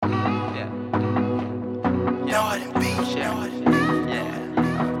Northern Beach. Yeah.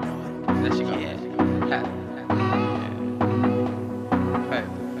 There she go. Yeah.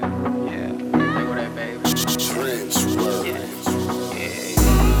 Yeah. There go that baby.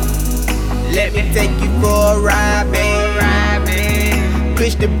 Let me take you for a ride, babe.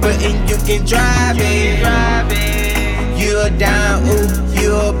 Push the button, you can drive it. You're down, ooh,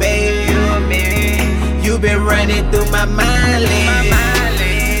 you're babe. You been running through my mind lately.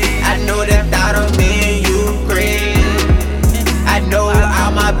 I know the thought of me and you crazy. I know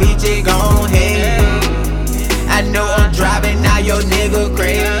all my bitches gon' hate. I know I'm driving, now your nigga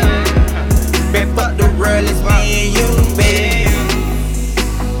crazy. But fuck the world, it's me and you, babe.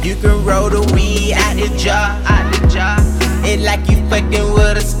 You can roll the weed out the jar. It like you fucking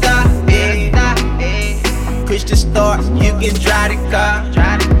with a star, yeah. Push the start, you can drive the car.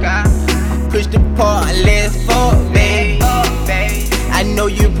 Push the part, let's fuck, babe. I know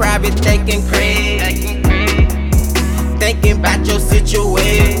you probably thinking crazy, thinking about your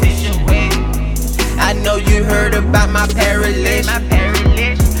situation. I know you heard about my paralysis.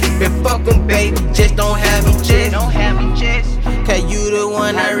 But fuck 'em, baby, just don't have me chest. Cause you the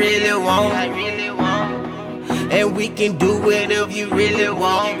one I really want. And we can do whatever you really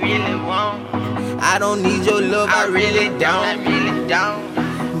want. I don't need your love, I really don't.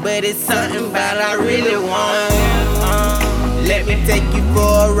 But it's something about I really want. Let me take you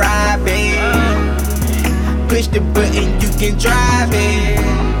for a ride, babe. Push the button, you can drive it.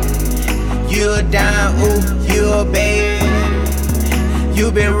 You're down, ooh, you're babe.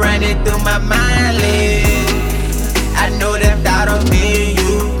 You been running through my mind lately. I know the thought of me and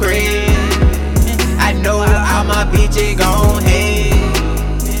you crazy. I know all my bitches gon' hate.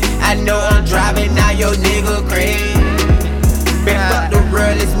 I know I'm driving, now your nigga crazy. But fuck the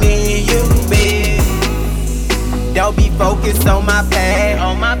world, it's me and you, babe. Don't be focused on my past,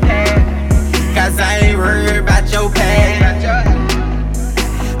 cause I ain't worried about your past.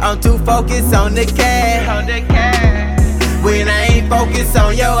 I'm too focused on the cash, when I ain't focused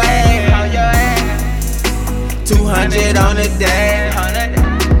on your ass. 200 on the dash,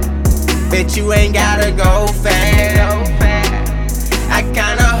 bet you ain't gotta go fast. I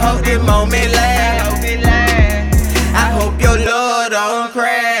kinda hope this moment lasts. I hope your love don't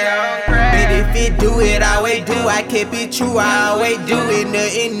crash. But if it do it, I always do. I keep it true, I always do it.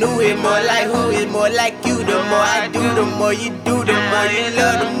 Nothing new, it more like who, it's more like you. The more I do, the more you do. The more you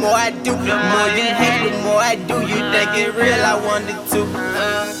love, the more I do. The more you hate, the more I do. You think it real, I wanted to.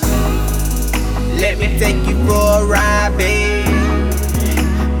 Let me take you for a ride, babe.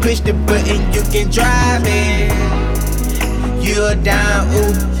 Push the button, you can drive it. You're down,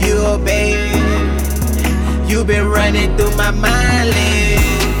 ooh, you're babe. You been running through my mind lately.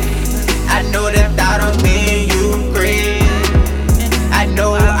 I know the thought of me and you crazy. I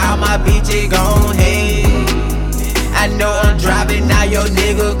know all my bitches gon' hate. I know I'm driving, now your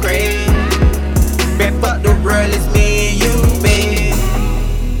nigga crazy.